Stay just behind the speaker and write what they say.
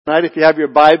Tonight, if you have your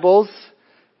Bibles,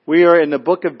 we are in the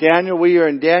book of Daniel. We are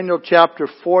in Daniel chapter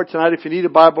 4 tonight. If you need a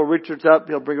Bible, Richard's up.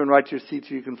 He'll bring one right to your seat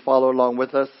so you can follow along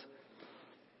with us.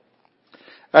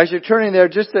 As you're turning there,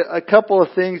 just a couple of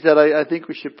things that I think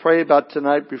we should pray about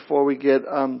tonight before we get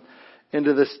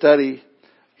into the study.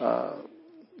 I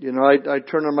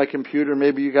turn on my computer,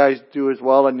 maybe you guys do as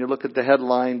well, and you look at the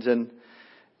headlines, and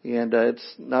it's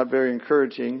not very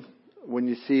encouraging. When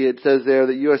you see it says there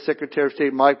that U.S. Secretary of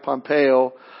State Mike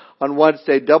Pompeo on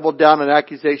Wednesday doubled down on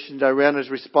accusations Iran is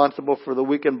responsible for the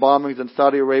weekend bombings in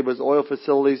Saudi Arabia's oil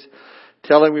facilities,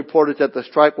 telling reporters that the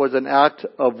strike was an act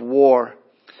of war.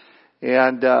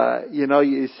 And,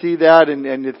 you see that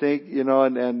and you think,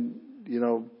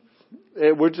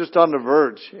 we're just on the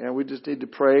verge, and we just need to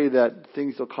pray that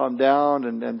things will calm down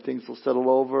and things will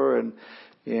settle over and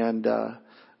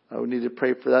we need to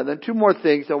pray for that. And then two more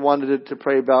things I wanted to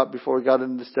pray about before we got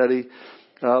into the study.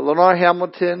 Lenore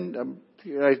Hamilton,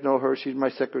 you guys know her. She's my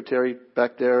secretary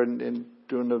back there and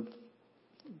doing the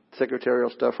secretarial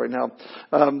stuff right now.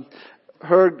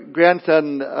 Her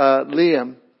grandson,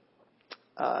 Liam,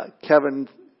 Kevin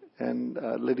and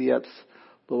Lydia's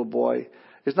little boy,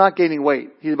 is not gaining weight.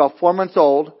 He's about 4 months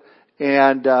old.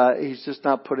 And he's just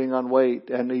not putting on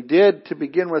weight. And he did to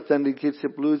begin with, then he keeps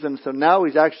losing. So now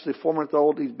he's actually 4 months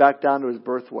old. He's back down to his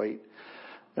birth weight.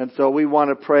 And so we want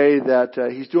to pray that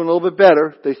he's doing a little bit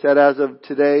better, they said, as of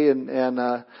today.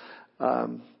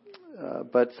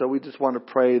 But so we just want to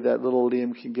pray that little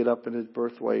Liam can get up in his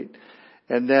birth weight.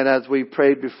 And then as we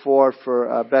prayed before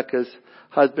for Becca's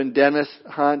husband, Dennis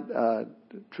Hunt,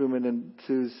 Truman and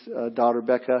Sue's daughter,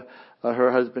 Becca,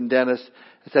 her husband, Dennis,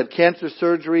 has had cancer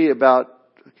surgery about,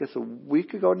 a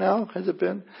week ago now, has it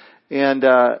been? And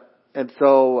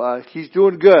so he's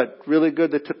doing good, really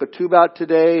good. They took a tube out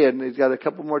today, and he's got a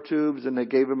couple more tubes, and they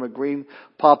gave him a green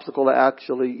popsicle to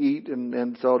actually eat,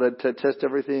 and so to test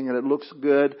everything, and it looks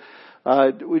good.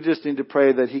 We just need to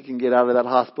pray that he can get out of that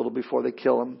hospital before they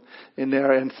kill him in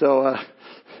there. And so,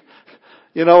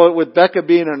 with Becca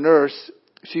being a nurse,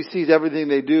 she sees everything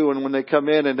they do, and when they come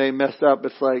in and they mess up,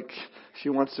 it's like she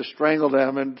wants to strangle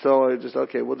them. And so I just,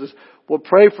 we'll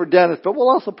pray for Dennis, but we'll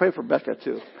also pray for Becca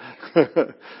too.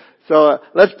 So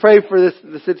let's pray for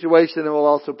the situation, and we'll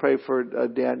also pray for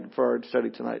Dan for our study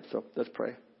tonight. So let's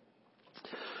pray.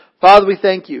 Father, we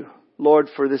thank you, Lord,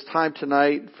 for this time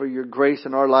tonight, for your grace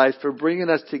in our lives, for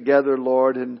bringing us together,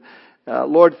 Lord. And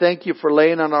Lord, thank you for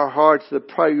laying on our hearts the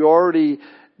priority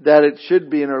that it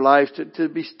should be in our lives to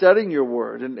be studying your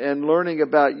word and learning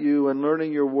about you and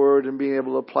learning your word and being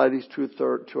able to apply these truths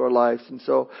to our lives. And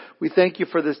so we thank you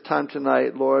for this time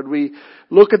tonight, Lord. We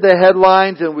look at the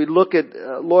headlines and we look at,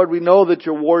 Lord, we know that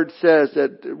your word says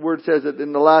that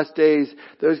in the last days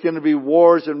there's going to be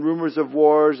wars and rumors of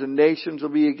wars, and nations will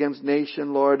be against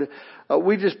nation, Lord.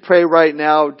 We just pray right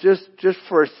now just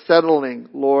for a settling,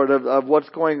 Lord, of what's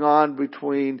going on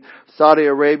between Saudi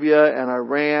Arabia and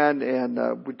Iran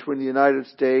and between the United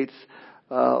States.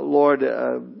 Lord,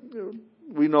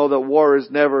 we know that war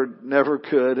is never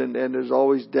good, and there's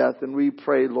always death. And we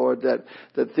pray, Lord, that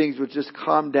things would just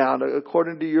calm down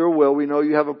according to your will. We know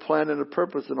you have a plan and a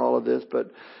purpose in all of this,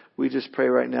 but we just pray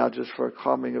right now just for a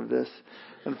calming of this.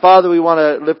 And Father, we want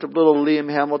to lift up little Liam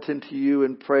Hamilton to you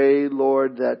and pray,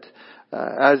 Lord, that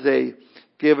as they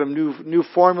give him new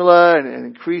formula and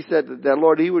increase that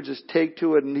Lord, he would just take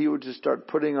to it and he would just start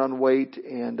putting on weight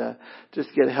and just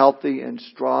get healthy and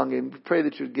strong. And we pray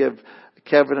that you'd give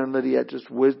Kevin and Lydia just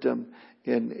wisdom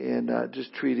in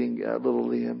just treating little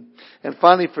Liam. And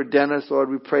finally for Dennis,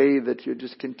 Lord, we pray that you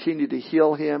just continue to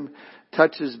heal him,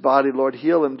 touch his body, Lord,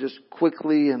 heal him just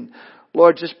quickly, and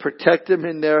Lord, just protect him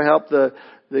in there, help those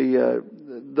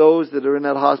that are in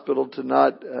that hospital to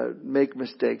not make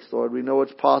mistakes, Lord. We know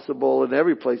it's possible in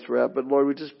every place we're at, but Lord,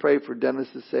 we just pray for Dennis'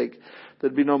 sake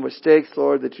there'd be no mistakes,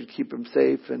 Lord, that you'd keep him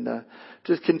safe, and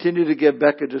just continue to give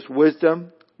Becca just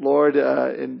wisdom, Lord,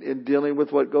 in dealing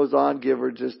with what goes on. Give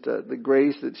her just the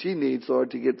grace that she needs,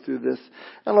 Lord, to get through this.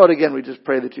 And Lord, again, we just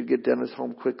pray that you get Dennis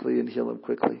home quickly and heal him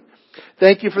quickly.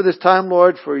 Thank you for this time,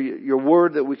 Lord, for your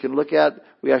word that we can look at.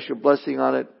 We ask your blessing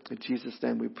on it. In Jesus'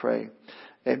 name we pray.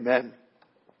 Amen.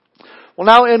 Well,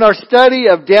 now in our study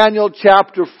of Daniel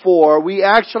chapter 4, we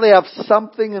actually have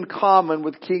something in common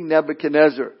with King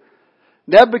Nebuchadnezzar.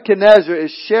 Nebuchadnezzar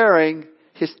is sharing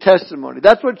his testimony.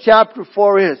 That's what chapter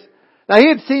 4 is. Now, he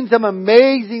had seen some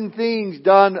amazing things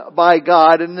done by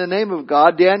God in the name of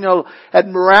God. Daniel had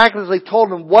miraculously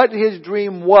told him what his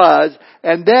dream was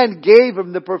and then gave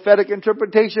him the prophetic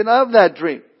interpretation of that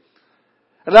dream.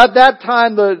 And at that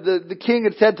time, the king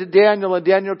had said to Daniel in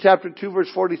Daniel chapter 2 verse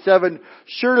 47,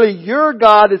 "Surely your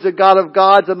God is a God of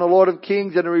gods and the Lord of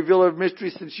kings and a revealer of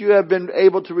mysteries, since you have been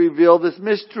able to reveal this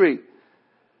mystery."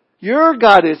 Your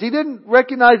God is. He didn't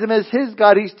recognize him as his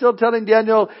God. He's still telling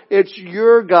Daniel, it's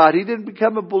your God. He didn't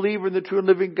become a believer in the true and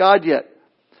living God yet.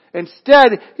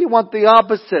 Instead, he wants the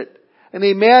opposite. And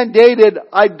he mandated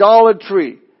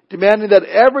idolatry, demanding that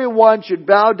everyone should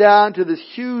bow down to this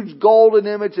huge golden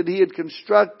image that he had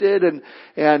constructed. And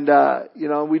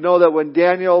we know that when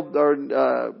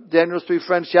Daniel's three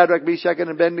friends, Shadrach, Meshach,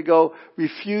 and Abednego,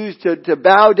 refused to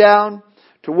bow down,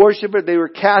 to worship it, they were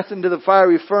cast into the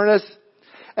fiery furnace.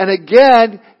 And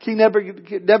again, King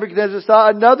Nebuchadnezzar saw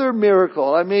another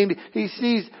miracle. I mean, he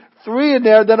sees three in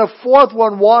there, then a fourth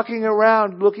one walking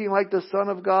around looking like the Son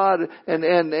of God, and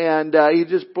he's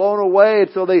just blown away.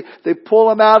 And so they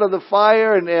pull him out of the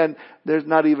fire, and there's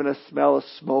not even a smell of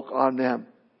smoke on them.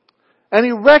 And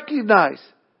he recognized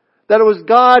that it was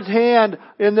God's hand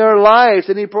in their lives,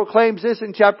 and he proclaims this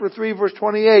in chapter 3 verse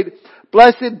 28,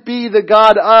 "Blessed be the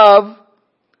God of,"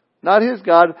 not his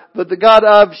God, but the God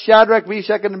of Shadrach,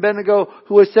 Meshach, and Abednego,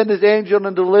 who has sent his angel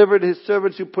and delivered his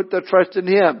servants who put their trust in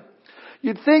him.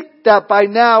 You'd think that by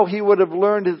now he would have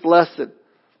learned his lesson.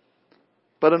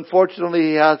 But unfortunately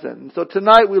he hasn't. And so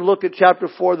tonight we look at chapter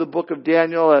 4 of the book of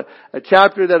Daniel, a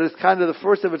chapter that is kind of the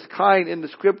first of its kind in the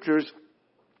scriptures,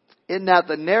 in that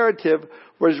the narrative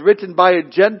was written by a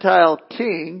Gentile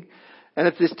king, and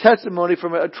it's his testimony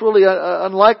from a truly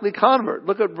unlikely convert.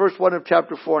 Look at verse 1 of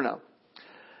chapter 4 now.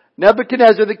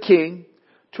 "Nebuchadnezzar the king,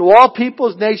 to all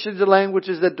peoples, nations, and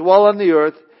languages that dwell on the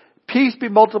earth, peace be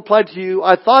multiplied to you.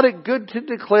 I thought it good to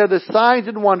declare the signs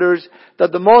and wonders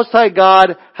that the Most High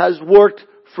God has worked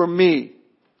for me."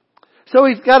 So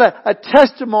he's got a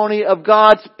testimony of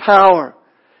God's power.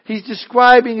 He's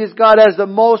describing his God as the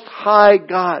Most High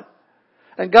God.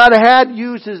 And God had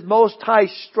used his Most High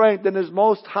strength and his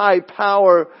Most High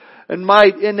power and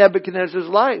might in Nebuchadnezzar's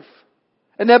life.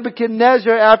 And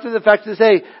Nebuchadnezzar, after the fact, says,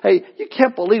 hey, you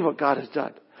can't believe what God has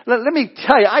done. Let me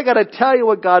tell you, I gotta tell you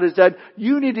what God has done.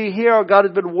 You need to hear how God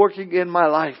has been working in my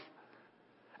life.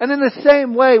 And in the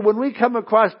same way, when we come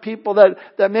across people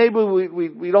that maybe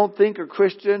we don't think are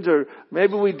Christians, or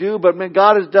maybe we do, but man,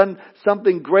 God has done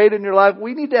something great in your life,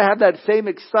 we need to have that same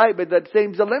excitement, that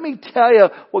same, so let me tell you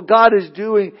what God is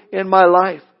doing in my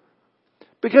life.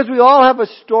 Because we all have a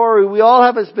story, we all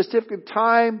have a specific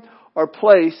time or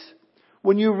place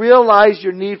when you realize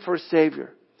your need for a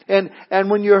Savior. And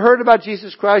when you heard about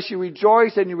Jesus Christ, you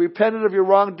rejoiced and you repented of your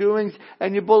wrongdoings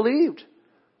and you believed.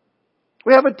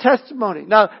 We have a testimony.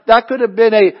 Now, that could have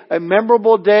been a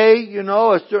memorable day,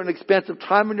 a certain expensive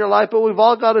time in your life, but we've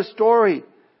all got a story.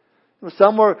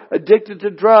 Some were addicted to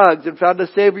drugs and found a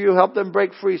Savior who helped them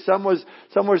break free. Some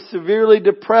were severely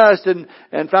depressed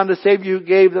and found a Savior who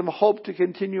gave them hope to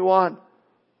continue on.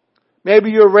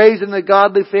 Maybe you were raised in a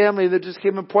godly family and there just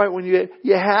came a point when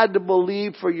you had to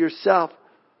believe for yourself.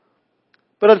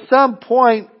 But at some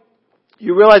point,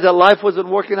 you realized that life wasn't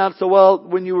working out so well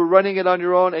when you were running it on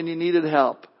your own and you needed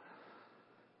help.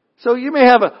 So you may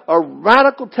have a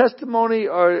radical testimony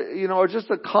or just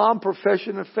a calm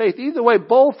profession of faith. Either way,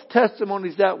 both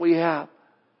testimonies that we have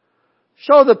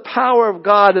show the power of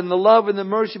God and the love and the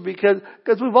mercy because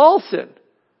we've all sinned.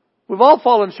 We've all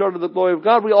fallen short of the glory of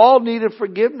God. We all needed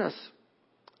forgiveness.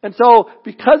 And so,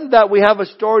 because of that, we have a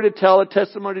story to tell, a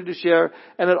testimony to share,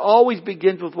 and it always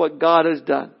begins with what God has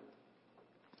done.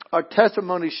 Our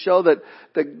testimonies show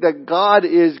that God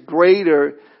is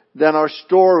greater than our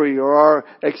story or our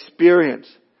experience.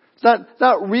 It's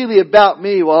not really about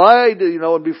me. Well, I did,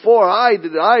 and before I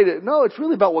did. No, it's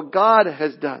really about what God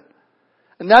has done.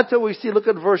 And that's what we see. Look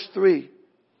at verse 3.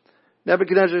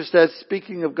 Nebuchadnezzar says,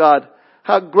 speaking of God,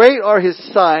 "How great are his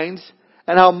signs,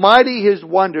 and how mighty his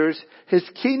wonders. His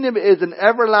kingdom is an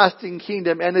everlasting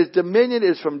kingdom, and his dominion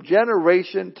is from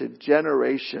generation to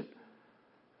generation."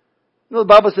 The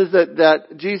Bible says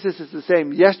that Jesus is the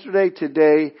same yesterday,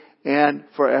 today, and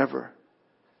forever.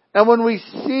 And when we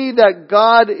see that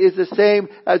God is the same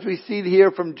as we see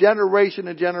here from generation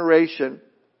to generation,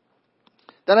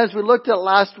 then as we looked at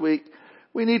last week,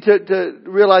 we need to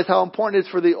realize how important it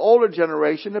is for the older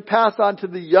generation to pass on to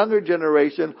the younger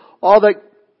generation all that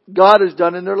God has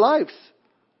done in their lives.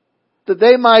 That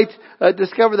they might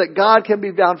discover that God can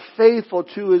be found faithful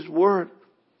to His Word.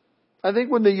 I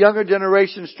think when the younger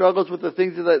generation struggles with the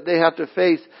things that they have to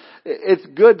face, it's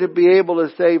good to be able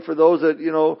to say, for those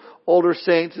that, older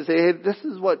saints, to say, hey, this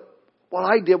is what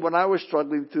I did when I was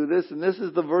struggling through this, and this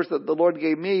is the verse that the Lord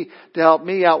gave me to help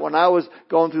me out when I was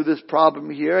going through this problem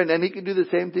here, and then He can do the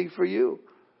same thing for you.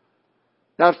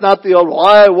 Now it's not the old, well,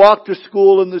 I walked to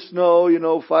school in the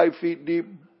snow, 5 feet deep,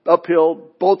 uphill,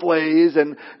 both ways,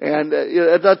 and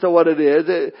that's not what it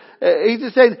is. He's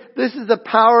just saying, this is the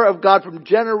power of God from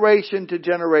generation to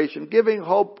generation, giving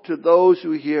hope to those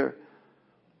who hear.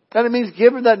 And it means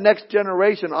giving that next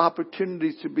generation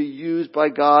opportunities to be used by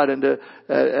God and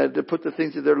to put the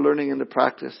things that they're learning into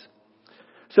practice.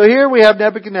 So here we have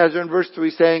Nebuchadnezzar in verse 3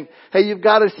 saying, hey, you've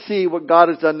got to see what God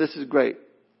has done. This is great.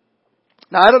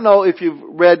 Now, I don't know if you've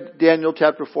read Daniel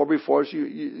chapter 4 before, so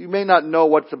you may not know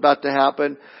what's about to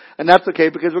happen. And that's okay,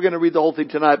 because we're going to read the whole thing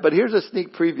tonight. But here's a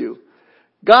sneak preview.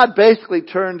 God basically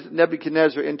turns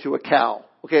Nebuchadnezzar into a cow.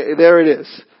 Okay, there it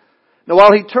is. Now,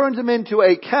 while he turns him into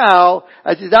a cow,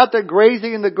 as he's out there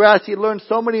grazing in the grass, he learns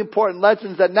so many important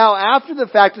lessons that now after the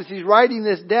fact, as he's writing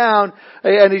this down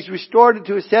and he's restored it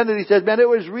to his sanity, he says, man, it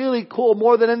was really cool.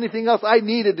 More than anything else, I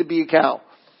needed to be a cow.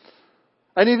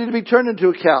 I needed to be turned into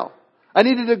a cow. I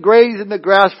needed to graze in the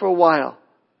grass for a while.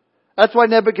 That's why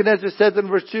Nebuchadnezzar says in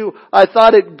verse 2, I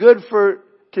thought it good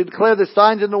to declare the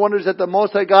signs and the wonders that the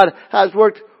Most High God has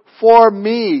worked for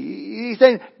me. He's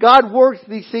saying, God works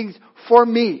these things for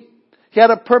me. He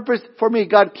had a purpose for me.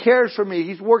 God cares for me.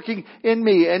 He's working in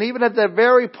me. And even at that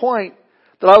very point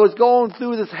that I was going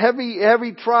through this heavy,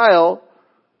 heavy trial,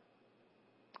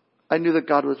 I knew that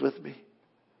God was with me.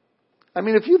 I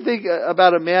mean, if you think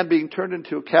about a man being turned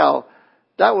into a cow,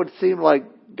 that would seem like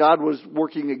God was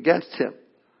working against him.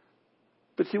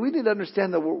 But see, we need to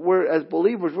understand that we're as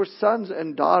believers, we're sons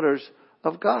and daughters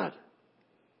of God.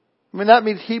 I mean, that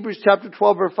means Hebrews chapter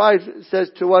 12 verse 5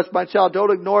 says to us, my child, don't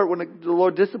ignore it when the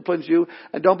Lord disciplines you,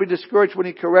 and don't be discouraged when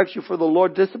He corrects you, for the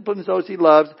Lord disciplines those He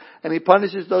loves, and He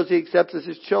punishes those He accepts as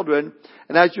His children.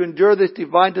 And as you endure this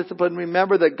divine discipline,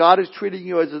 remember that God is treating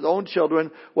you as His own children.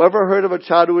 Whoever heard of a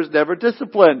child who was never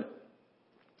disciplined?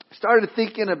 I started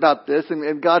thinking about this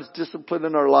and God's discipline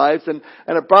in our lives, and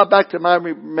it brought back to my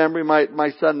memory my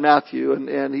son Matthew,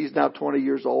 and he's now 20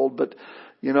 years old, but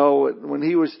when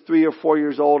he was 3 or 4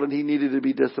 years old and he needed to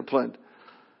be disciplined.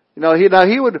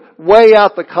 He would weigh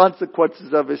out the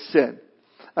consequences of his sin.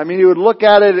 I mean, he would look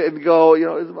at it and go,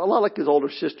 it's a lot like his older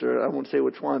sister. I won't say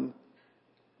which one.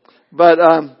 But,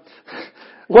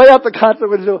 weigh out the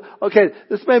consequences. Okay,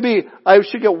 I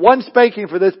should get one spanking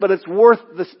for this, but it's worth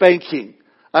the spanking.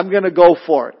 I'm going to go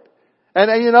for it.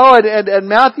 And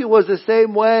Matthew was the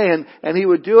same way, and he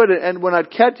would do it. And when I'd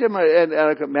catch him, and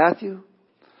I'd go, Matthew,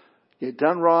 you've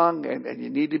done wrong, and you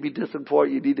need to be disciplined for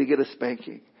it. You need to get a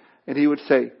spanking. And he would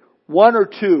say, 1 or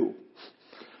 2. You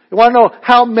want to know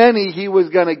how many he was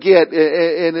going to get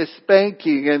in his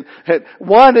spanking. And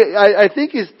 1, I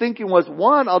think his thinking was,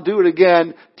 1, I'll do it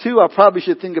again. 2, I probably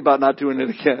should think about not doing it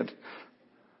again.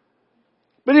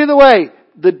 But either way,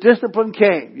 the discipline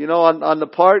came, on the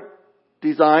part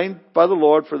designed by the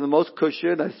Lord for the most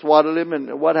cushion. I swatted him,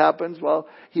 and what happens? Well,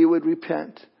 he would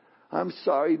repent. I'm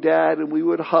sorry, Dad, and we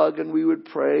would hug and we would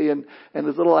pray, and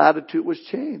his little attitude was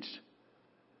changed.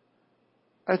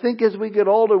 I think as we get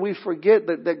older, we forget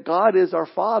that God is our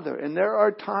Father, and there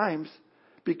are times,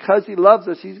 because He loves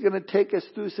us, He's going to take us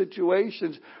through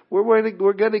situations where we're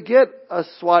going to get a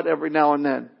swat every now and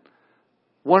then.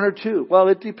 1 or 2. Well,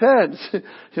 it depends. If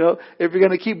you're going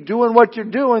to keep doing what you're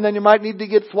doing, then you might need to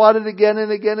get swatted again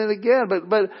and again and again.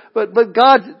 But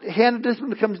God's hand of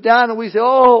discipline comes down, and we say,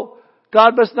 oh,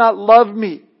 God must not love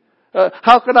me.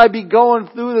 How could I be going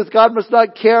through this? God must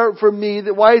not care for me.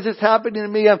 Why is this happening to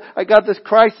me? I got this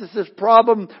crisis, this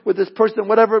problem with this person,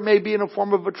 whatever it may be, in a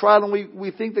form of a trial, and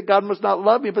we think that God must not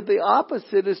love me. But the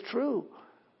opposite is true.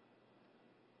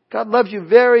 God loves you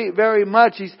very, very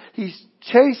much. He's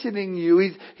chastening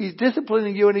you. He's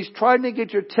disciplining you, and He's trying to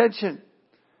get your attention.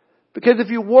 Because if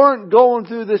you weren't going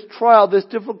through this trial, this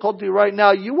difficulty right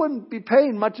now, you wouldn't be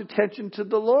paying much attention to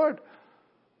the Lord.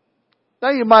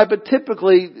 Now you might, but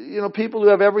typically, people who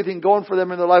have everything going for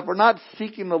them in their life are not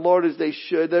seeking the Lord as they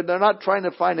should. They're not trying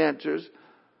to find answers.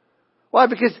 Why?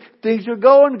 Because things are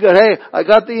going good. Hey, I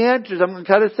got the answers. I'm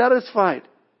kind of satisfied.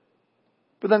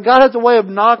 But then God has a way of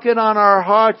knocking on our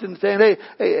hearts and saying,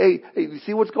 hey, you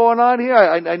see what's going on here?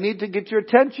 I need to get your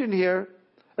attention here.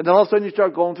 And then all of a sudden you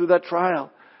start going through that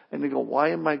trial. And you go,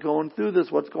 why am I going through this?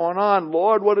 What's going on?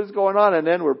 Lord, what is going on? And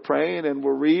then we're praying and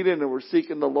we're reading and we're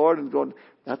seeking the Lord and going,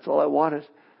 that's all I wanted.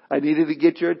 I needed to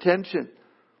get your attention.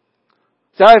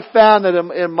 So I found that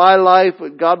in my life,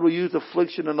 God will use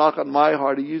affliction to knock on my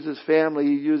heart. He uses family.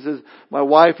 He uses my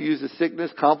wife. He uses sickness,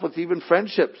 conflicts, even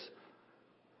friendships.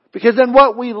 Because then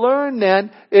what we learn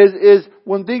then is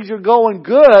when things are going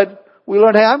good, we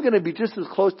learn, hey, I'm going to be just as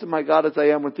close to my God as I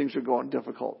am when things are going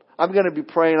difficult. I'm going to be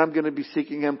praying. I'm going to be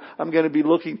seeking Him. I'm going to be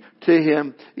looking to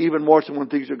Him even more so when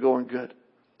things are going good.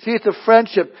 See, it's a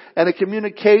friendship and a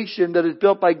communication that is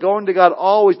built by going to God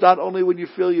always, not only when you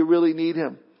feel you really need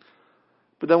Him,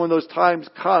 but then when those times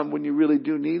come when you really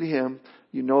do need Him,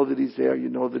 you know that He's there. You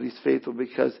know that He's faithful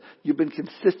because you've been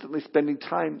consistently spending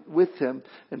time with Him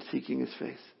and seeking His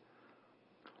face.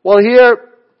 Well, here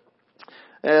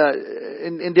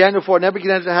in Daniel 4,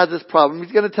 Nebuchadnezzar has this problem.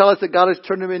 He's going to tell us that God has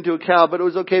turned him into a cow, but it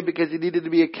was okay because he needed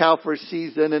to be a cow for a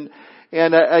season.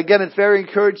 And again, it's very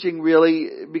encouraging, really,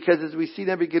 because as we see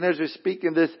Nebuchadnezzar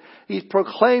speaking this, he's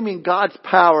proclaiming God's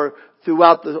power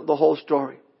throughout the whole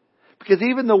story. Because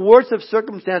even the worst of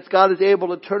circumstance, God is able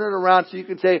to turn it around so you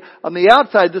can say, on the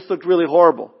outside, this looked really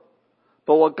horrible.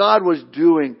 But what God was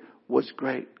doing was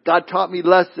great. God taught me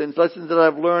lessons that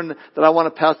I've learned that I want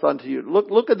to pass on to you.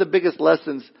 Look at the biggest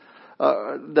lessons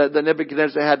that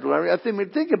Nebuchadnezzar had to learn. I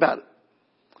think about it.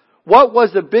 What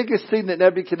was the biggest thing that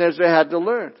Nebuchadnezzar had to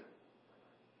learn?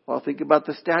 Well, think about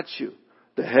the statue.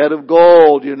 The head of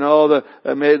gold,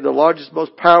 the largest,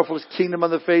 most powerful kingdom on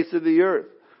the face of the earth.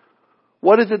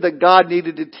 What is it that God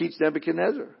needed to teach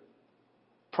Nebuchadnezzar?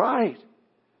 Pride.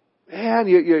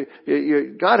 Man,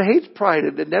 God hates pride.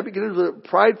 And Nebuchadnezzar was a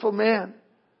prideful man.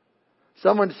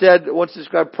 Someone once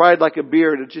described pride like a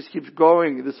beard. It just keeps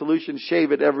growing. The solution,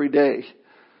 shave it every day.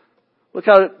 Look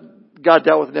how God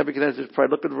dealt with Nebuchadnezzar's pride.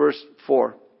 Look at verse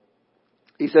 4.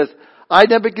 He says, I,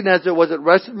 Nebuchadnezzar, was at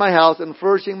rest in my house and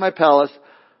flourishing my palace.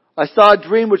 I saw a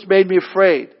dream which made me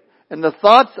afraid. And the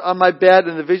thoughts on my bed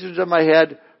and the visions of my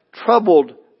head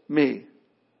troubled me.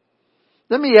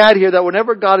 Let me add here that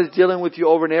whenever God is dealing with you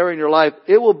over an area in your life,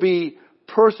 it will be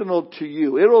personal to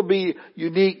you. It will be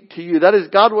unique to you. That is,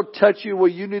 God will touch you where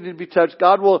you need to be touched.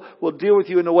 God will deal with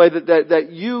you in a way that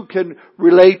you can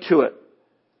relate to it.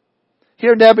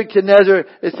 Here Nebuchadnezzar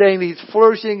is saying he's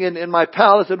flourishing in my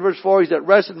palace. In verse 4, he's at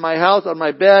rest in my house, on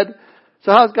my bed.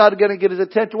 So how's God going to get his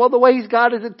attention? Well, the way He's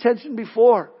got his attention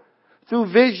before.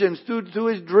 Through visions, through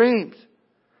His dreams.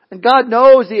 And God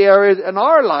knows the areas in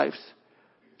our lives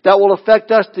that will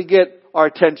affect us to get our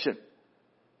attention.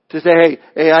 To say,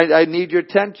 hey, I need your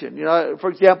attention. For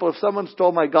example, if someone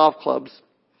stole my golf clubs,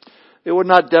 it would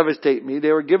not devastate me.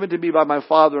 They were given to me by my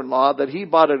father-in-law that he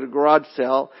bought at a garage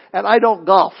sale, and I don't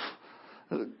golf.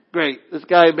 Great. This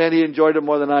guy, man, he enjoyed it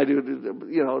more than I do.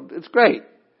 It's great.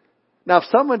 Now, if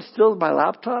someone steals my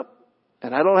laptop,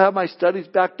 and I don't have my studies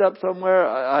backed up somewhere,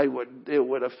 it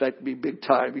would affect me big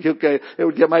time. Okay, it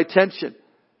would get my attention.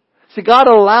 See, God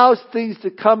allows things to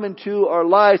come into our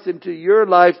lives, into your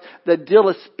life, that deal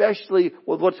especially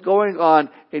with what's going on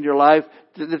in your life,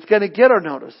 that's going to get our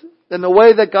notice. And the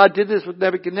way that God did this with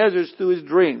Nebuchadnezzar is through his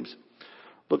dreams.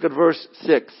 Look at verse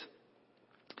 6.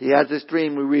 He has this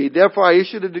dream, we read, Therefore I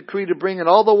issued a decree to bring in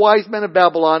all the wise men of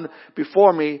Babylon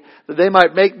before me, that they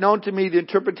might make known to me the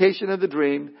interpretation of the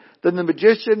dream. Then the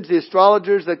magicians, the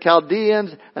astrologers, the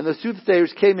Chaldeans, and the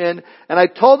soothsayers came in, and I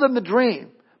told them the dream,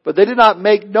 but they did not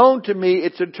make known to me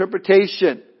its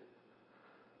interpretation.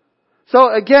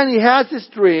 So again, he has this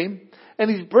dream, and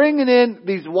he's bringing in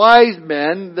these wise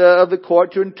men of the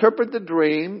court to interpret the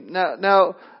dream.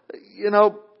 Now,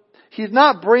 he's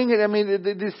not bringing,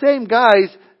 the same guys,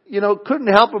 couldn't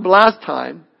help him last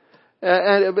time.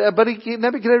 But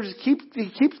Nebuchadnezzar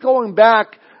keeps going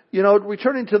back,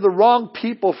 returning to the wrong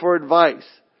people for advice.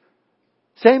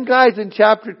 Same guys in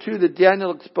chapter 2 that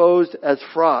Daniel exposed as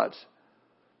frauds.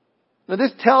 Now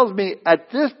this tells me at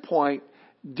this point,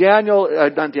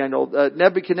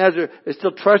 Nebuchadnezzar is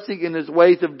still trusting in his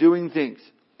ways of doing things.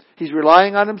 He's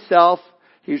relying on himself.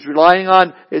 He's relying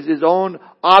on his own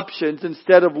options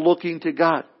instead of looking to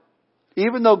God.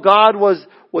 Even though God was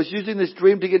using this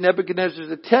dream to get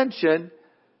Nebuchadnezzar's attention,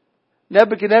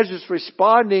 Nebuchadnezzar's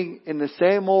responding in the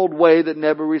same old way that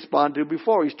Nebuchadnezzar responded to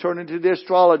before. He's turning to the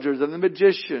astrologers and the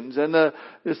magicians and the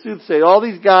soothsayers, all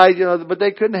these guys, but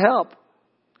they couldn't help.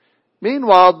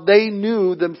 Meanwhile, they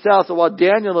knew themselves that while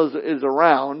Daniel is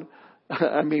around,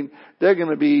 they're going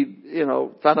to be,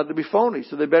 found out to be phony.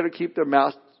 So they better keep their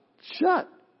mouths shut.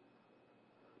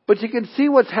 But you can see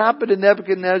what's happened in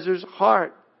Nebuchadnezzar's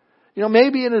heart.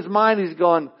 Maybe in his mind he's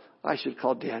going, I should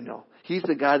call Daniel. He's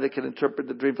the guy that can interpret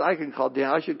the dreams. I can call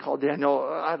Daniel. I should call Daniel.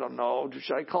 I don't know.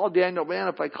 Should I call Daniel? Man,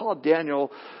 if I call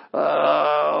Daniel,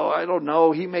 I don't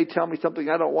know. He may tell me something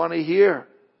I don't want to hear.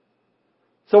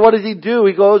 So what does he do?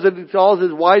 He goes and he calls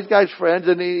his wise guys friends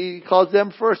and he calls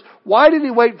them first. Why did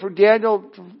he wait for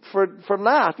Daniel for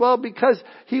last? Well, because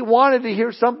he wanted to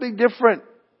hear something different.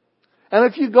 And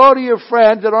if you go to your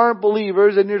friends that aren't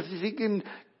believers and you're seeking,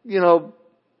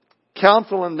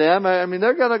 counsel in them,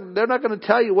 they're not going to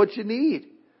tell you what you need.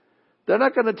 They're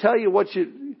not going to tell you what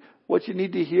you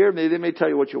need to hear. They may tell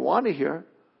you what you want to hear.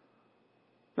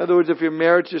 In other words, if your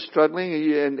marriage is struggling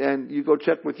and you go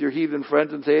check with your heathen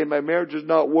friends and say, hey, my marriage is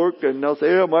not working, and they'll say,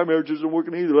 hey, my marriage isn't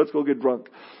working either. Let's go get drunk.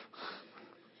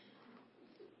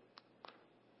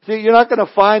 See, you're not going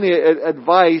to find the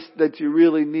advice that you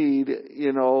really need,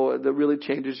 that really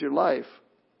changes your life.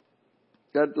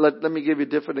 Let me give you a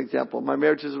different example. My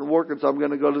marriage isn't working, so I'm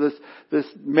going to go to this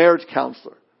marriage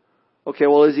counselor. Okay,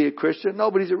 well, is he a Christian?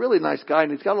 No, but he's a really nice guy,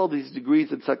 and he's got all these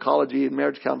degrees in psychology and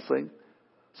marriage counseling.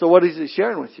 So what is he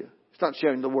sharing with you? He's not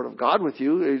sharing the Word of God with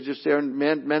you. He's just sharing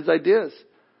men's ideas.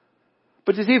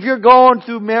 But you see, if you're going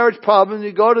through marriage problems,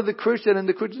 you go to the Christian, and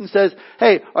the Christian says,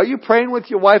 hey, are you praying with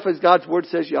your wife as God's Word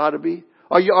says you ought to be?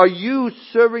 Are you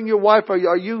serving your wife?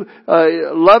 Are you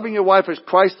loving your wife as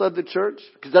Christ loved the church?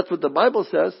 Because that's what the Bible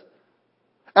says.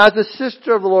 As a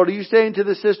sister of the Lord, are you saying to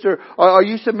the sister, are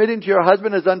you submitting to your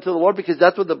husband as unto the Lord? Because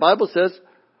that's what the Bible says.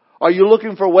 Are you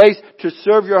looking for ways to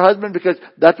serve your husband? Because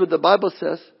that's what the Bible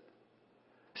says.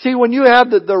 See, when you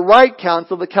have the right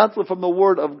counsel, the counsel from the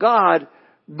Word of God,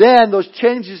 then those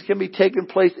changes can be taking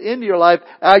place in your life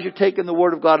as you're taking the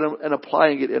Word of God and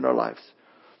applying it in our lives.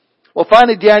 Well,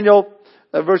 finally, Daniel,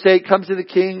 verse 8, comes to the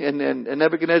king, and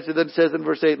Nebuchadnezzar then says in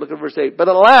verse 8, look at verse 8, but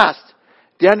at last,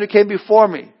 Daniel came before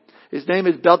me. His name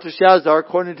is Belteshazzar,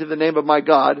 according to the name of my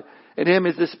God. In him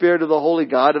is the spirit of the holy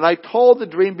God. And I told the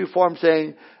dream before him,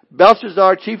 saying,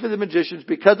 Belshazzar, chief of the magicians,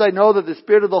 because I know that the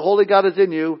spirit of the holy God is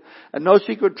in you, and no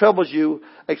secret troubles you,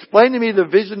 explain to me the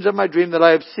visions of my dream that I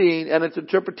have seen and its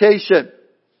interpretation.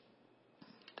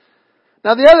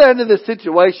 Now, the other end of this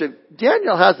situation,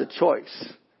 Daniel has a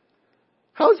choice.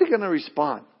 How is he going to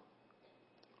respond?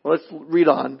 Well, let's read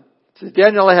on. It says,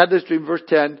 Daniel, I had this dream, verse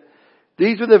 10.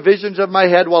 These were the visions of my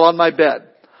head while on my bed.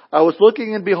 I was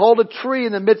looking, and behold, a tree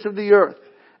in the midst of the earth,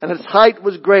 and its height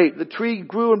was great. The tree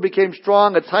grew and became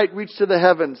strong. Its height reached to the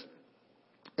heavens,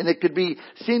 and it could be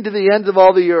seen to the ends of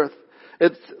all the earth.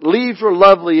 Its leaves were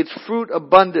lovely, its fruit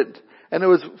abundant, and it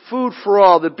was food for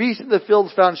all. The beasts of the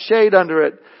fields found shade under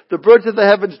it. The birds of the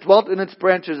heavens dwelt in its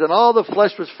branches, and all the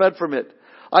flesh was fed from it.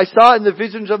 I saw in the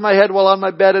visions of my head while on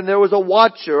my bed, and there was a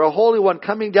watcher, a holy one,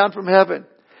 coming down from heaven.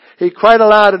 He cried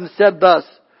aloud and said thus,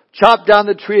 chop down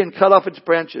the tree and cut off its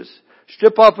branches.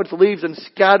 Strip off its leaves and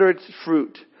scatter its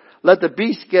fruit. Let the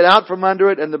beasts get out from under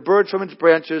it and the birds from its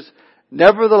branches.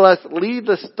 Nevertheless, leave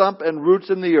the stump and roots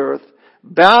in the earth,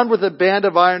 bound with a band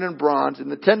of iron and bronze, in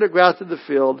the tender grass of the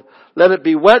field. Let it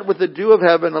be wet with the dew of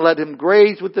heaven, and let him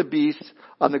graze with the beasts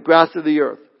on the grass of the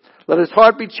earth. Let his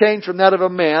heart be changed from that of a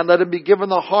man. Let him be given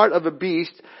the heart of a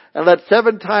beast, and let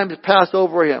 7 times pass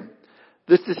over him.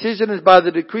 This decision is by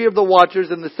the decree of the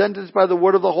watchers, and the sentence by the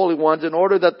word of the holy ones, in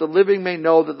order that the living may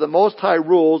know that the Most High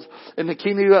rules in the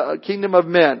kingdom of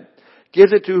men,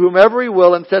 gives it to whomever he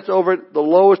will, and sets over it the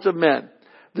lowest of men.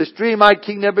 This dream I,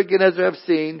 King Nebuchadnezzar, have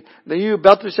seen. Then you,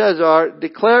 Belteshazzar,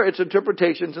 declare its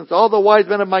interpretation, since all the wise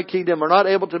men of my kingdom are not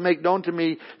able to make known to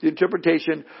me the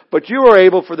interpretation, but you are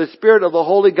able, for the spirit of the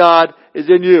holy God is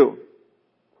in you.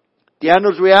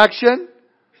 Daniel's reaction?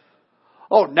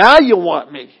 Oh, now you want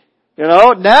me.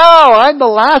 Now I'm the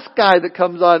last guy that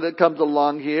comes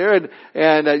along here,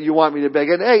 and you want me to beg.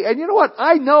 And hey, and you know what?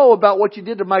 I know about what you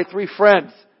did to my 3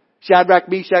 friends, Shadrach,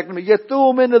 Meshach, and Abednego. You threw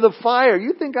them into the fire.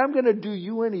 You think I'm going to do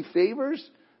you any favors,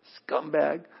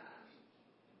 scumbag?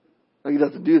 No, he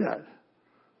doesn't do that.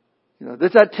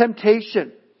 There's that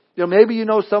temptation. Maybe you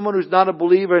know someone who's not a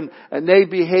believer and they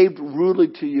behaved rudely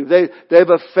to you. They've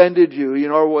offended you.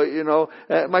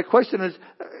 My question is,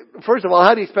 first of all,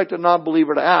 how do you expect a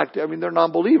non-believer to act? I mean, they're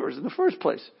non-believers in the first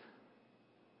place.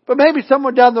 But maybe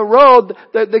someone down the road,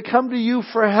 they come to you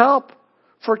for help,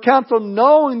 for counsel,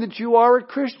 knowing that you are a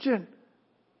Christian.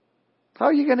 How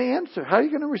are you going to answer? How are you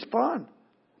going to respond?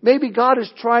 Maybe God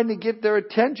is trying to get their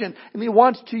attention, and He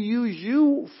wants to use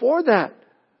you for that.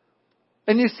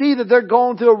 And you see that they're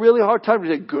going through a really hard time.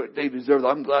 You say, good, they deserve that.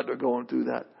 I'm glad they're going through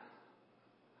that.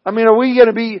 I mean, are we going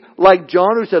to be like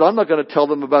John, who said, I'm not going to tell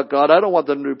them about God. I don't want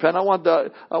them to repent. I want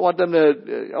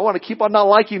to keep on not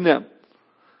liking them.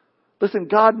 Listen,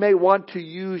 God may want to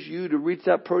use you to reach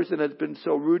that person that's been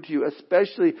so rude to you,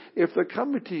 especially if they're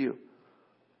coming to you.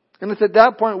 And it's at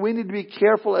that point we need to be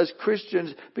careful as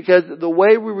Christians, because the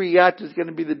way we react is going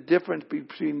to be the difference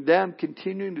between them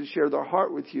continuing to share their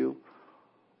heart with you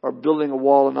or building a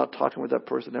wall and not talking with that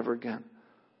person ever again.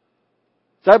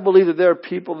 So I believe that there are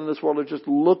people in this world who are just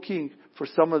looking for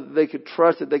someone that they could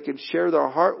trust, that they can share their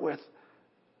heart with.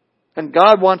 And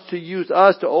God wants to use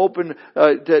us to open,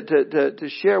 to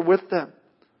share with them.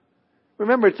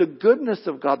 Remember, it's the goodness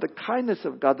of God, the kindness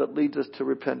of God that leads us to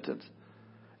repentance.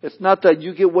 It's not that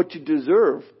you get what you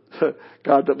deserve,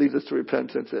 God, that leads us to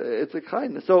repentance. It's a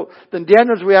kindness. So then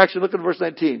Daniel's reaction, look at verse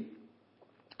 19.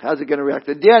 How's it going to react?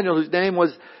 And Daniel, whose name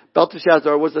was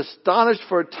Belteshazzar, was astonished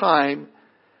for a time,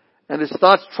 and his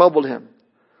thoughts troubled him.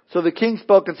 So the king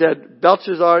spoke and said,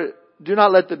 Belshazzar, do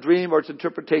not let the dream or its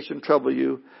interpretation trouble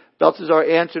you. Belshazzar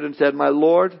answered and said, my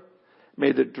lord,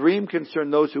 may the dream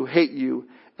concern those who hate you,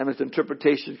 and its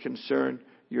interpretation concern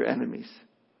your enemies.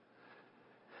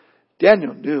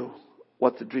 Daniel knew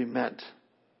what the dream meant,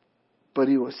 but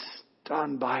he was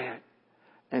stunned by it.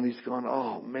 And he's going,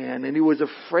 oh man. And he was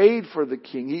afraid for the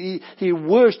king. He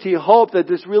wished, he hoped that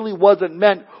this really wasn't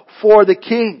meant for the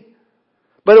king.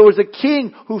 But it was the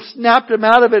king who snapped him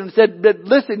out of it and said, but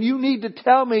listen, you need to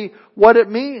tell me what it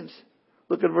means.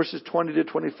 Look at verses 20 to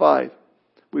 25.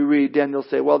 We read Daniel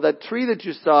say, well, that tree that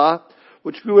you saw,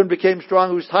 which grew and became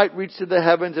strong, whose height reached to the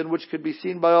heavens and which could be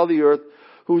seen by all the earth,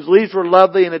 whose leaves were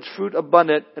lovely and its fruit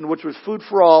abundant, and which was food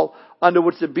for all, under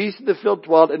which the beasts of the field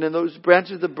dwelt, and in those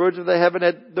branches the birds of the heaven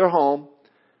had their home.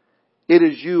 It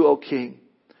is you, O king,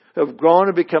 who have grown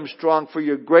and become strong, for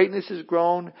your greatness is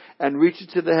grown and reaches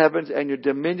to the heavens, and your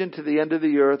dominion to the end of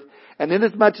the earth. And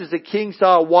inasmuch as the king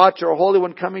saw a watcher, a holy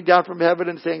one, coming down from heaven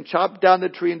and saying, chop down the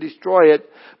tree and destroy it,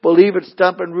 believe its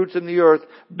stump and roots in the earth,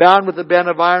 bound with a band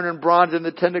of iron and bronze in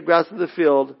the tender grass of the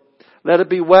field, let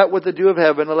it be wet with the dew of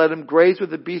heaven, and let him graze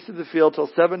with the beasts of the field till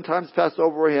 7 times pass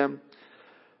over him.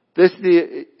 This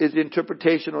is the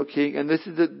interpretation, O king, and this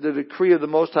is the decree of the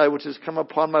Most High, which has come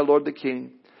upon my lord the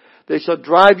king. They shall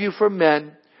drive you from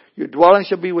men. Your dwelling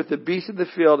shall be with the beasts of the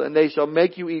field, and they shall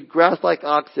make you eat grass like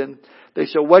oxen. They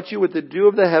shall wet you with the dew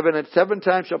of the heaven, and 7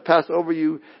 times shall pass over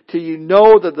you, till you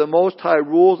know that the Most High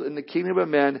rules in the kingdom of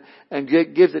men, and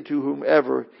gives it to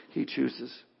whomever he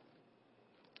chooses.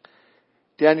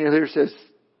 Daniel here says,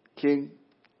 King,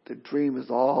 the dream is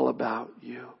all about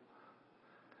you.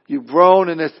 You've grown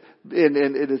in its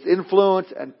influence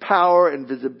and power and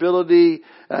visibility.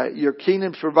 Your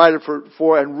kingdom's provided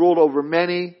for and ruled over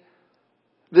many.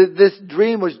 This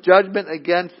dream was judgment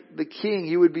against the king.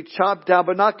 He would be chopped down,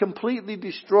 but not completely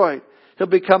destroyed. He'll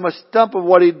become a stump of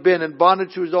what he'd been, and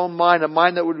bondage to his own mind, a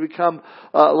mind that would become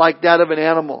like that of an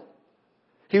animal.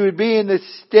 He would be in this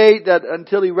state that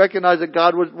until he recognized that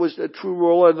God was a true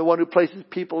ruler and the one who places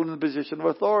people in the position of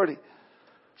authority.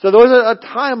 So there was a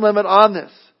time limit on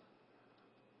this.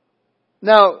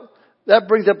 Now, that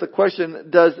brings up the question,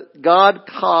 does God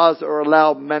cause or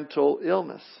allow mental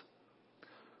illness?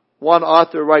 One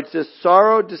author writes this,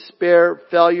 sorrow, despair,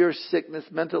 failure, sickness,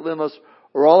 mental illness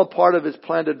are all a part of his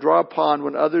plan to draw upon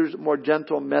when others' more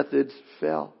gentle methods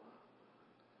fail.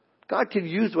 God can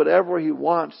use whatever he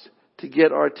wants to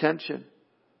get our attention.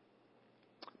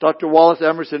 Dr. Wallace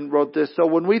Emerson wrote this, so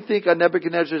when we think of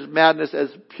Nebuchadnezzar's madness as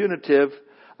punitive,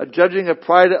 a judging of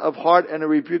pride of heart and a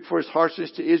rebuke for his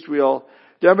harshness to Israel,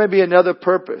 there may be another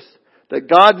purpose, that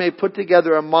God may put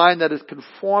together a mind that is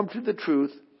conformed to the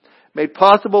truth, made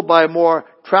possible by a more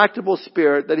tractable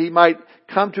spirit, that he might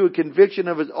come to a conviction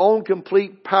of his own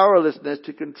complete powerlessness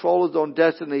to control his own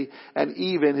destiny and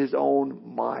even his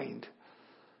own mind.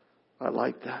 I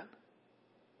like that.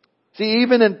 See,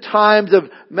 even in times of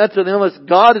mental illness,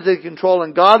 God is in control,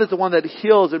 and God is the one that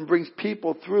heals and brings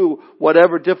people through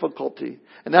whatever difficulty.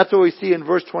 And that's what we see in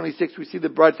verse 26. We see the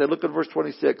bright side. Look at verse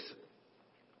 26.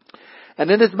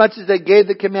 And inasmuch as they gave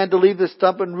the command to leave the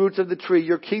stump and roots of the tree,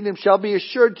 your kingdom shall be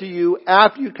assured to you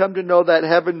after you come to know that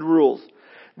heaven rules.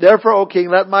 Therefore, O king,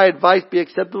 let my advice be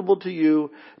acceptable to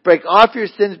you. Break off your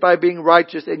sins by being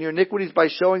righteous and your iniquities by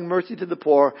showing mercy to the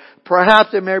poor.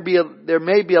 Perhaps there may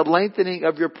be a lengthening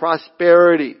of your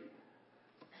prosperity.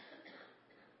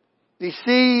 You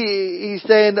see, he's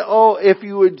saying, if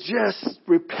you would just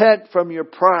repent from your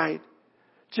pride,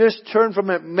 just turn from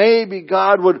it, maybe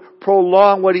God would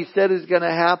prolong what he said is going to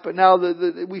happen. Now,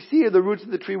 we see the roots of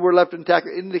the tree were left intact,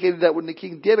 indicating that when the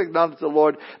king did acknowledge the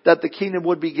Lord, that the kingdom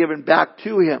would be given back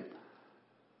to him.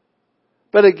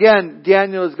 But again,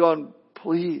 Daniel is going,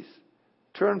 please,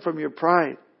 turn from your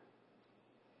pride.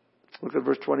 Look at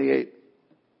verse 28.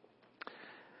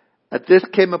 All this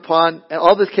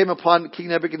came upon King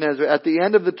Nebuchadnezzar. At the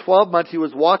end of the 12 months, he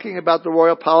was walking about the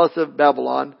royal palace of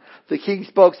Babylon. The king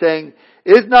spoke, saying,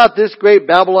 is not this great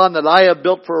Babylon that I have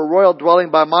built for a royal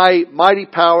dwelling by my mighty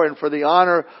power and for the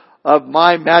honor of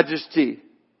my majesty?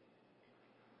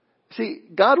 See,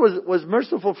 God was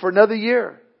merciful for another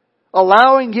year,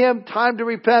 allowing him time to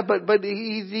repent, but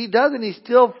he doesn't. He's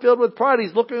still filled with pride.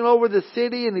 He's looking over the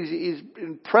city and he's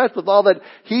impressed with all that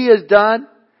he has done.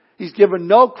 He's given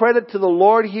no credit to the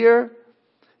Lord here.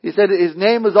 He said his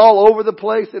name is all over the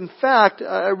place. In fact,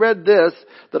 I read this,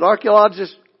 that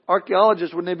archaeologists,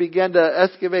 when they began to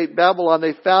excavate Babylon,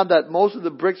 they found that most of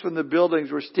the bricks from the buildings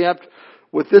were stamped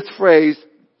with this phrase,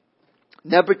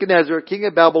 Nebuchadnezzar, king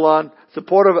of Babylon,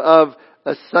 supporter of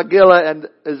Sagila and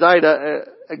Azida,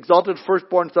 exalted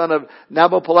firstborn son of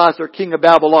Nabopolassar, king of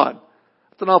Babylon.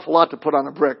 That's an awful lot to put on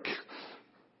a brick.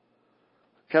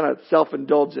 Kind of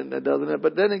self-indulgent, doesn't it?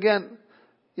 But then again,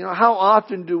 how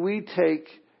often do we take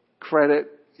credit,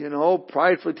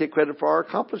 pridefully take credit for our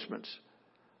accomplishments?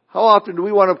 How often do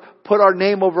we want to put our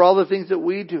name over all the things that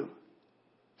we do?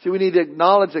 See, we need to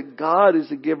acknowledge that God is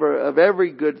the giver of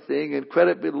every good thing, and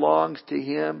credit belongs to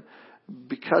Him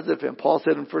because of Him. Paul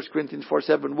said in 1 Corinthians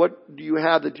 4:7, what do you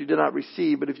have that you did not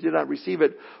receive? But if you did not receive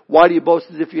it, why do you boast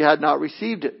as if you had not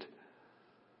received it?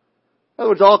 In other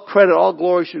words, all credit, all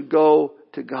glory should go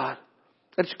to God.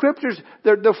 And scriptures,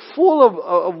 they're full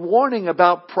of warning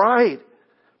about pride.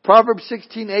 Proverbs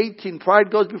 16:18, pride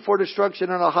goes before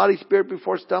destruction and a haughty spirit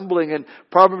before stumbling. And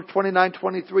Proverbs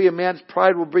 29:23, a man's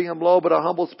pride will bring him low, but a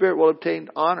humble spirit will obtain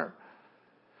honor.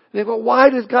 And they go,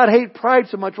 why does God hate pride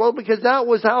so much? Well, because that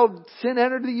was how sin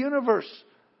entered the universe.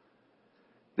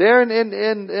 There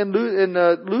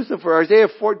in Lucifer, Isaiah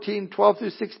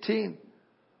 14:12-16.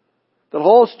 The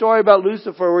whole story about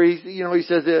Lucifer where he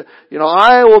says,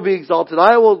 I will be exalted.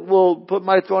 I will put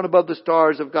my throne above the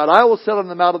stars of God. I will set on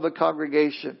them out of the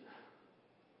congregation.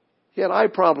 He had eye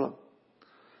problem.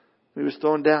 He was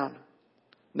thrown down.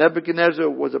 Nebuchadnezzar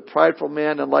was a prideful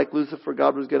man, and like Lucifer,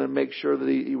 God was going to make sure that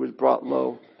he was brought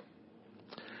low.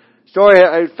 Story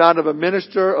I found of a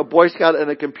minister, a Boy Scout, and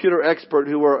a computer expert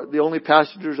who were the only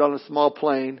passengers on a small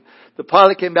plane. The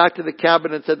pilot came back to the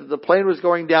cabin and said that the plane was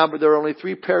going down, but there were only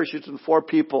 3 parachutes and 4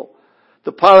 people.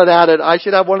 The pilot added, I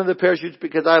should have one of the parachutes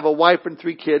because I have a wife and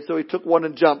 3 kids, so he took one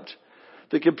and jumped.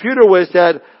 The computer whiz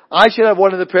said, I should have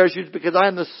one of the parachutes because I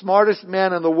am the smartest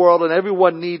man in the world and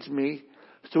everyone needs me.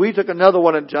 So he took another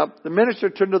one and jumped. The minister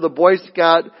turned to the Boy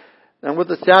Scout and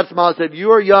with a sad smile said, you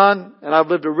are young and I've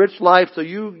lived a rich life, so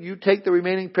you take the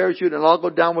remaining parachute and I'll go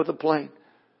down with the plane.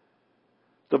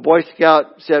 The Boy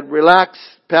Scout said, relax,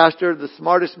 Pastor, the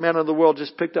smartest man in the world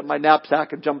just picked up my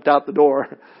knapsack and jumped out the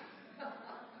door.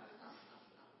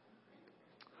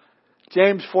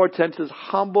 James 4:10 says,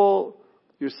 humble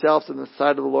yourselves in the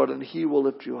sight of the Lord and He will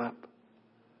lift you up.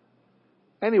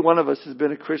 Any one of us has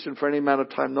been a Christian for any amount of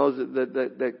time knows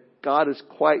that God is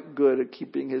quite good at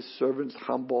keeping His servants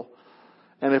humble.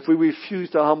 And if we refuse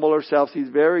to humble ourselves, He's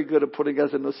very good at putting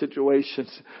us in those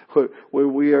situations where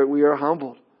we are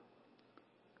humbled.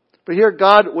 But here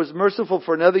God was merciful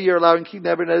for another year, allowing King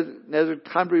Nebuchadnezzar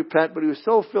time to repent, but he was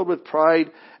so filled with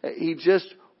pride, he just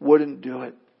wouldn't do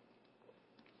it.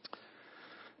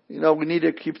 We need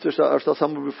to keep ourselves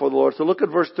humble before the Lord. So look at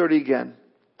verse 30 again.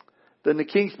 Then the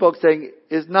king spoke, saying,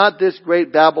 is not this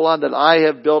great Babylon that I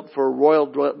have built for a royal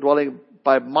dwelling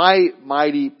by my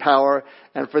mighty power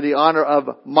and for the honor of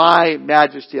my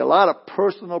majesty? A lot of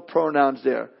personal pronouns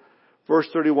there. Verse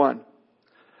 31.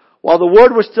 While the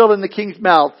word was still in the king's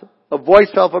mouth, a voice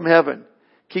fell from heaven.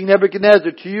 King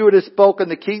Nebuchadnezzar, to you it is spoken,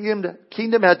 the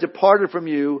kingdom has departed from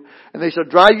you, and they shall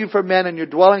drive you from men, and your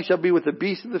dwelling shall be with the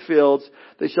beasts of the fields.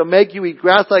 They shall make you eat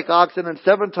grass like oxen, and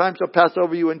 7 times shall pass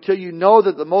over you, until you know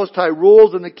that the Most High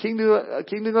rules in the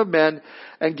kingdom of men,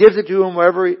 and gives it to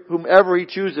whomever He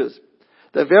chooses.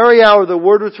 The very hour the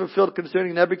word was fulfilled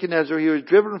concerning Nebuchadnezzar, he was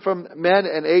driven from men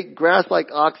and ate grass like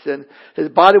oxen. His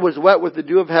body was wet with the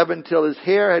dew of heaven till his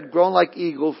hair had grown like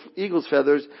eagle's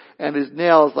feathers and his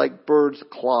nails like birds'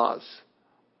 claws.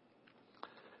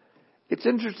 It's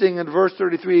interesting in verse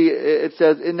 33 it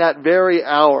says in that very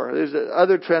hour. There's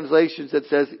other translations that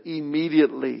says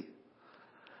immediately.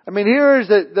 I mean, here's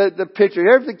the picture.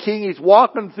 Here's the king. He's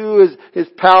walking through his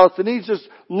palace and he's just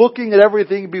looking at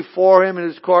everything before him in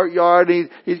his courtyard.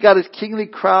 He's got his kingly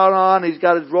crown on. He's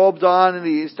got his robes on and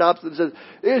he stops and says,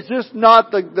 is this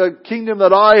not the kingdom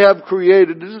that I have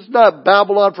created? Is this not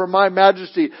Babylon for my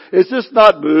majesty? Is this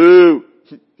not moo?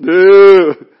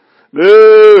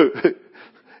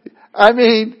 I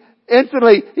mean,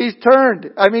 instantly he's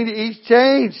turned. I mean, he's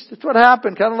changed. That's what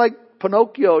happened. Kind of like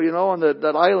Pinocchio, on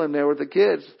that island there with the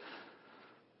kids.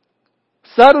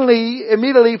 Suddenly,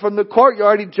 immediately from the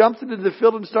courtyard, he jumps into the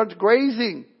field and starts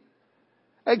grazing.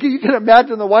 And you can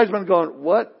imagine the wise men going,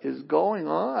 what is going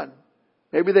on?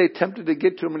 Maybe they attempted to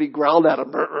get to him and he growled at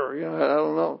him. I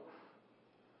don't know.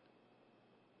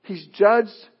 He's judged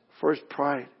for his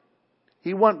pride.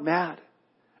 He went mad.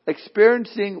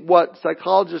 Experiencing what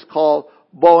psychologists call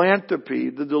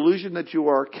boanthropy, the delusion that you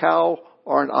are a cow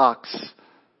or an ox.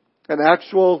 An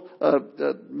actual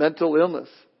mental illness.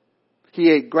 He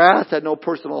ate grass, had no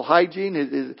personal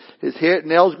hygiene. His hair,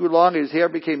 nails grew long. His hair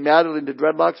became matted into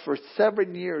dreadlocks. For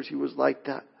 7 years, he was like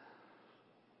that.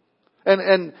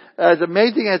 And as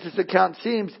amazing as this account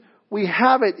seems, we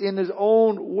have it in his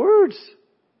own words.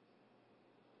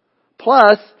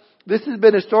 Plus, This has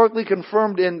been historically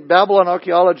confirmed in Babylon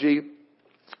archaeology.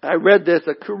 I read this,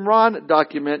 a Qumran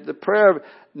document. The prayer of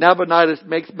Nabonidus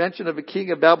makes mention of a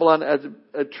king of Babylon as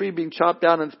a tree being chopped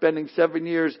down and spending 7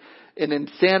 years in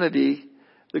insanity.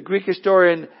 The Greek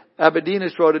historian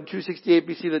Abyddinus wrote in 268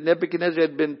 BC that Nebuchadnezzar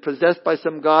had been possessed by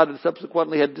some god and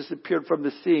subsequently had disappeared from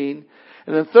the scene.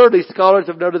 And then thirdly, scholars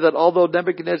have noted that although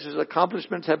Nebuchadnezzar's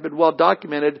accomplishments have been well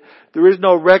documented, there is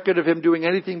no record of him doing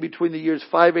anything between the years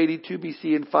 582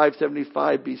 BC and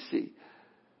 575 BC.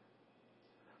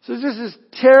 So this is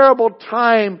terrible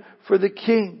time for the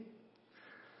king.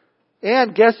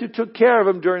 And guess who took care of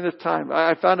him during this time?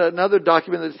 I found another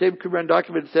document, the same Qumran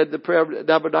document said the prayer of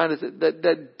Nabonidus,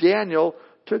 that Daniel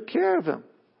took care of him.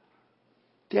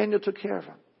 Daniel took care of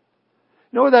him.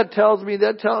 You know what that tells me?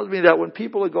 That tells me that when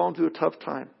people are going through a tough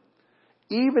time,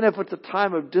 even if it's a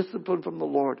time of discipline from the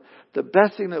Lord, the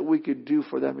best thing that we could do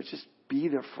for them is just be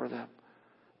there for them.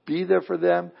 Be there for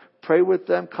them. Pray with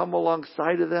them. Come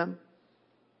alongside of them.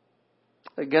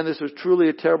 Again, this was truly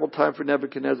a terrible time for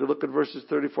Nebuchadnezzar. Look at verses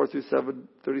 34 through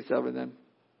 37 then.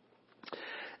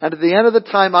 And at the end of the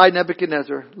time, I,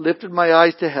 Nebuchadnezzar, lifted my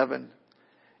eyes to heaven,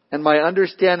 and my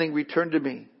understanding returned to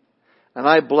me. And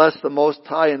I bless the Most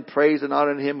High and praise and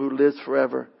honor Him who lives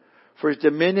forever. For His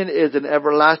dominion is an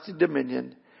everlasting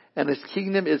dominion, and His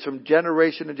kingdom is from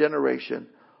generation to generation.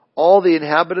 All the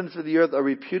inhabitants of the earth are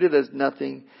reputed as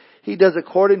nothing. He does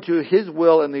according to His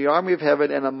will in the army of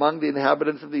heaven and among the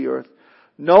inhabitants of the earth.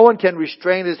 No one can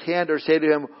restrain His hand or say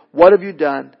to Him, "What have you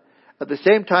done?" At the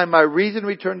same time, my reason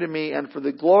returned to me, and for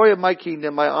the glory of my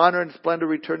kingdom, my honor and splendor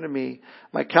returned to me.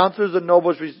 My counselors and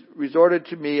nobles resorted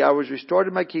to me. I was restored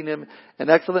in my kingdom, and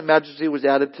excellent majesty was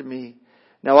added to me.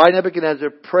 Now I,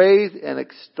 Nebuchadnezzar, praise and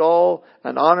extol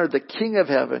and honor the King of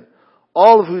heaven,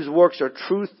 all of whose works are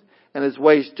truth and His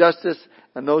ways justice,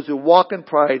 and those who walk in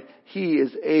pride He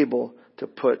is able to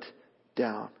put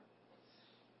down.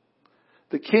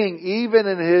 The king, even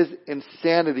in his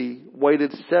insanity,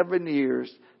 waited 7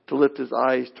 years to lift his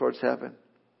eyes towards heaven.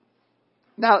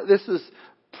 Now, this is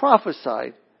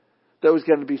prophesied that it was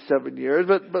going to be 7 years,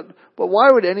 but why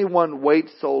would anyone wait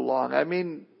so long? I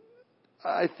mean,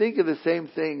 I think of the same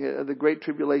thing, the Great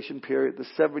Tribulation period, the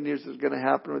 7 years is going to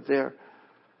happen right there.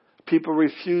 People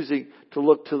refusing to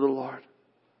look to the Lord.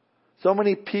 So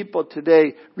many people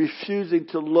today refusing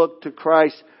to look to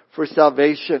Christ for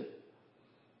salvation.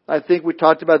 I think we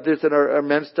talked about this in our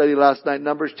men's study last night,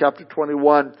 Numbers chapter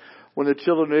 21, when the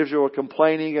children of Israel were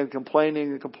complaining that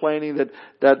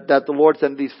the Lord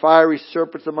sent these fiery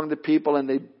serpents among the people, and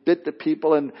they bit the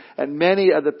people, and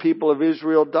many of the people of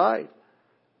Israel died.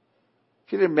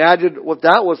 You can imagine what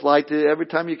that was like. Every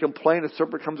time you complain, a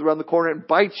serpent comes around the corner and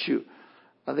bites you.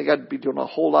 I think I'd be doing a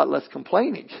whole lot less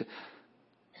complaining.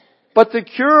 But the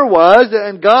cure was,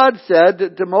 and God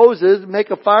said to Moses, make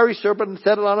a fiery serpent and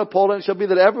set it on a pole, and it shall be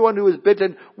that everyone who is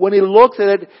bitten, when he looks at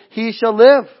it, he shall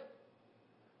live.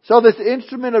 So this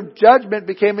instrument of judgment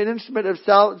became an instrument of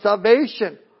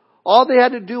salvation. All they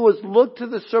had to do was look to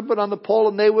the serpent on the pole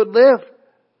and they would live.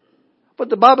 But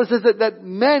the Bible says that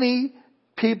many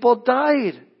people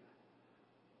died.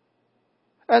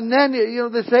 And then,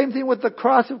 the same thing with the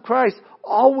cross of Christ.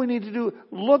 All we need to do,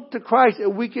 look to Christ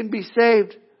and we can be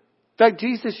saved. In fact,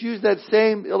 Jesus used that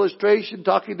same illustration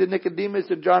talking to Nicodemus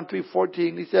in John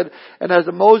 3:14. He said, and as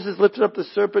Moses lifted up the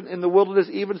serpent in the wilderness,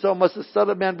 even so must the Son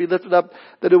of Man be lifted up,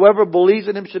 that whoever believes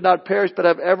in Him should not perish but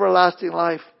have everlasting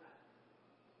life.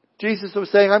 Jesus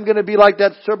was saying, I'm going to be like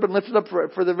that serpent lifted up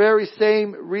for the very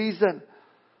same reason.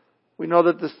 We know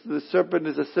that the serpent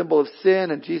is a symbol of sin,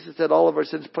 and Jesus had all of our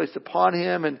sins placed upon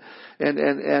Him. And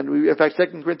in fact,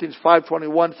 2 Corinthians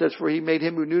 5:21 says, for He made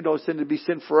Him who knew no sin to be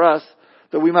sin for us,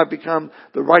 that we might become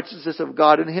the righteousness of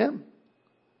God in Him.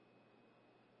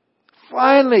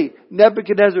 Finally,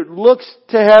 Nebuchadnezzar looks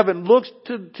to heaven, looks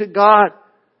to God.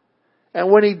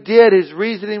 And when he did, his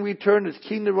reasoning returned, his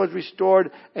kingdom was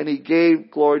restored, and he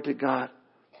gave glory to God.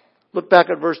 Look back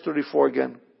at verse 34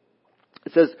 again.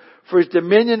 It says, for His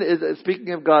dominion is,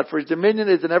 speaking of God, for His dominion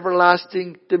is an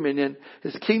everlasting dominion.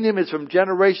 His kingdom is from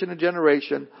generation to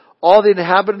generation. All the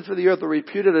inhabitants of the earth are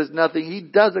reputed as nothing. He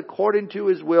does according to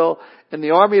His will in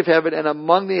the army of heaven and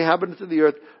among the inhabitants of the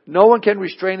earth. No one can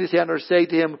restrain His hand or say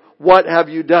to Him, what have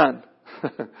you done?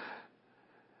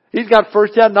 He's got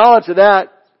first-hand knowledge of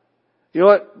that. You know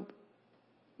what?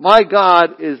 My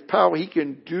God is powerful. He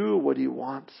can do what He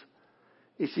wants.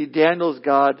 You see, Daniel's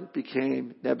God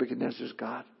became Nebuchadnezzar's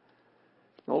God.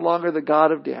 No longer the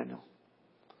God of Daniel.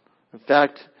 In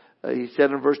fact, he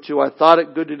said in verse 2, I thought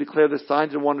it good to declare the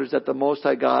signs and wonders that the Most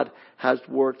High God has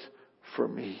worked for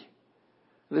me.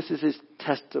 This is his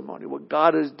testimony, what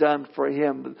God has done for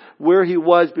him, where he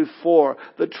was before,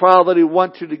 the trial that he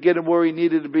went to get him where he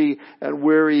needed to be, and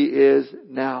where he is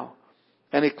now.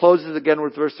 And he closes again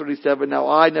with verse 37. Now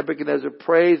I, Nebuchadnezzar,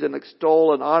 praise and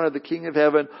extol and honor the King of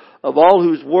heaven, of all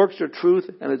whose works are truth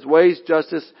and his ways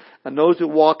justice, and those who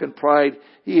walk in pride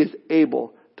he is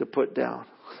able to put down.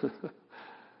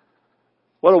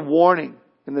 What a warning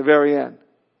in the very end.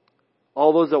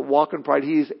 All those that walk in pride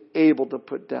he is able to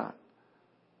put down.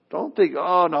 Don't think,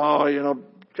 oh no,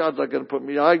 God's not going to put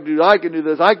me. I can do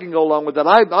this. I can go along with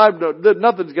that.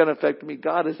 Nothing's going to affect me.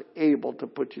 God is able to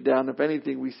put you down. If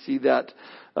anything, we see that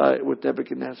with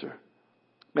Nebuchadnezzar.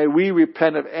 May we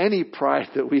repent of any pride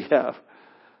that we have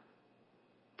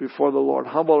before the Lord.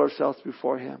 Humble ourselves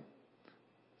before him,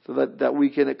 so that we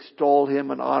can extol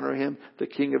him and honor him, the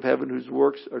King of heaven, whose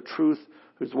works are truth,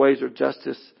 whose ways are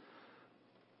justice.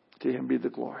 To him be the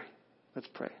glory. Let's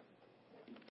pray.